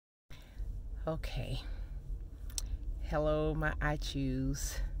Okay. Hello, my I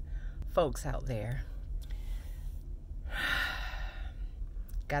choose folks out there.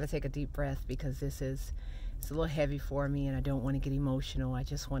 Got to take a deep breath because it's a little heavy for me and I don't want to get emotional. I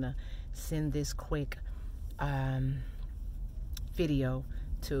just want to send this quick video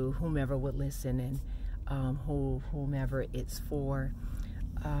to whomever would listen and whomever it's for.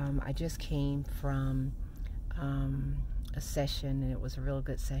 I just came from a session, and it was a real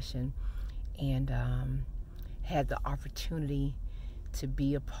good session, and had the opportunity to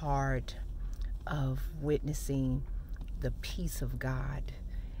be a part of witnessing the peace of God.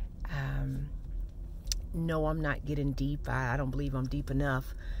 No, I'm not getting deep. I don't believe I'm deep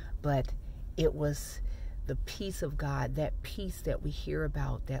enough, but it was the peace of God, that peace that we hear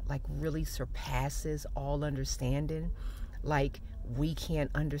about that like really surpasses all understanding. Like we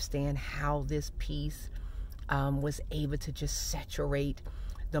can't understand how this peace was able to just saturate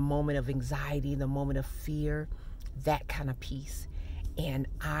the moment of anxiety, the moment of fear, that kind of peace. And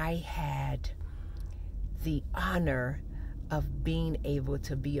I had the honor of being able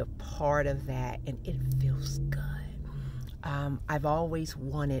to be a part of that, and it feels good. I've always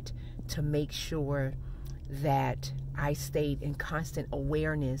wanted to make sure that I stayed in constant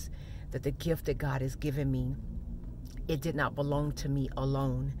awareness that the gift that God has given me, it did not belong to me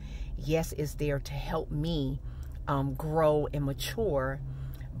alone. Yes, it's there to help me grow and mature,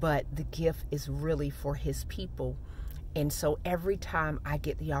 but the gift is really for His people. And so every time I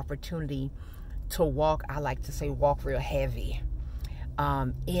get the opportunity to walk, I like to say walk real heavy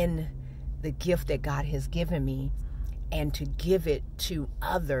in the gift that God has given me, and to give it to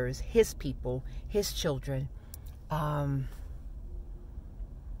others, His people, His children.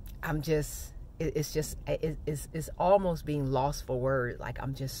 It's almost being lost for words. Like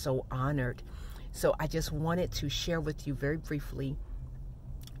I'm just so honored. So I just wanted to share with you very briefly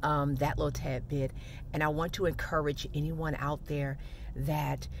that little tad bit. And I want to encourage anyone out there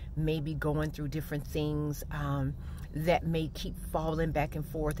that may be going through different things, that may keep falling back and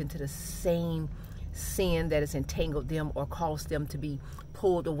forth into the same sin that has entangled them or caused them to be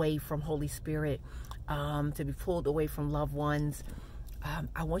pulled away from Holy Spirit, to be pulled away from loved ones.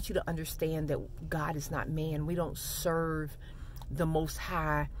 I want you to understand that God is not man. We don't serve the Most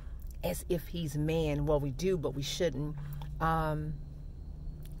High as if He's man. Well, we do, but we shouldn't.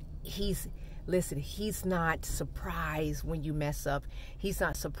 He's not surprised when you mess up. He's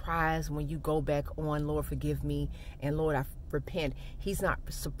not surprised when you go back on, Lord, forgive me, and Lord, I repent. He's not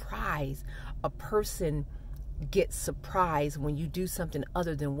surprised. A person gets surprised when you do something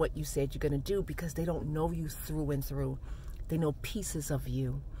other than what you said you're going to do, because they don't know you through and through. They know pieces of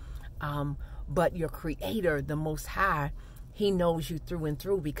you. But your Creator, the Most High, He knows you through and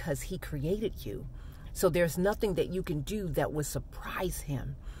through because He created you. So there's nothing that you can do that would surprise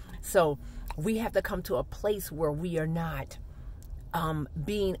Him. So we have to come to a place where we are not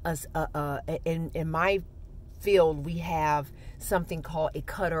being in my field, we have something called a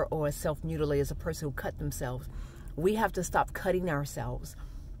cutter or a self-mutilator, as a person who cut themselves. We have to stop cutting ourselves.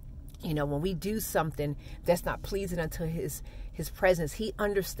 You know, when we do something that's not pleasing unto his presence, He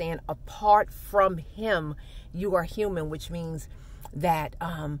understands apart from Him, you are human, which means that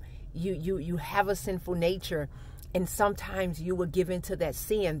you have a sinful nature, and sometimes you will give into that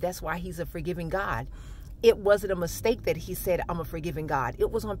sin. That's why He's a forgiving God. It wasn't a mistake that He said, I'm a forgiving God. It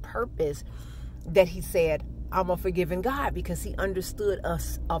was on purpose that He said, I'm a forgiving God, because He understood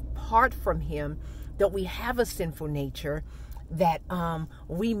us apart from Him, that we have a sinful nature, that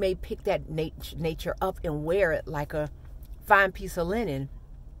we may pick that nature up and wear it like a fine piece of linen.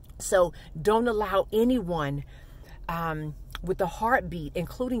 So don't allow anyone with a heartbeat,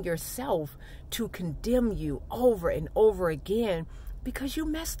 including yourself, to condemn you over and over again because you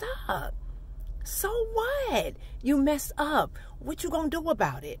messed up. So what? You messed up. What you gonna do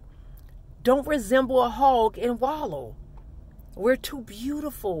about it? Don't resemble a hog and wallow. We're too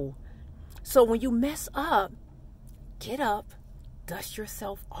beautiful. So when you mess up, get up, dust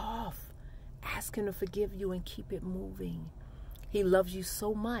yourself off, ask Him to forgive you, and keep it moving. He loves you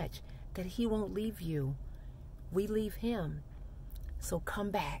so much that He won't leave you. We leave Him. So come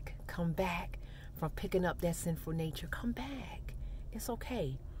back from picking up that sinful nature. Come back. It's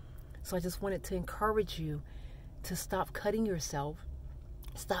okay. So I just wanted to encourage you to stop cutting yourself,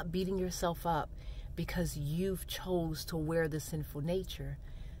 stop beating yourself up because you've chose to wear the sinful nature.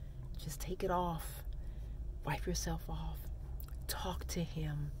 Just take it off. Wipe yourself off. Talk to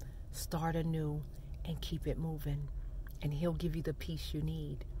Him. Start anew and keep it moving. And He'll give you the peace you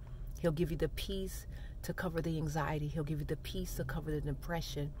need. He'll give you the peace to cover the anxiety. He'll give you the peace to cover the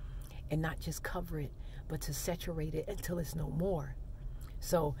depression, and not just cover it, but to saturate it until it's no more.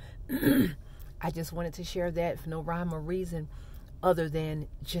 So I just wanted to share that for no rhyme or reason other than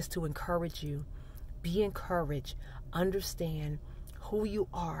just to encourage you. Be encouraged. Understand who you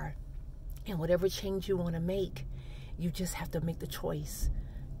are, and whatever change you want to make, you just have to make the choice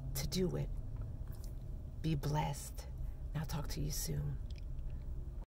to do it. Be blessed. I'll talk to you soon.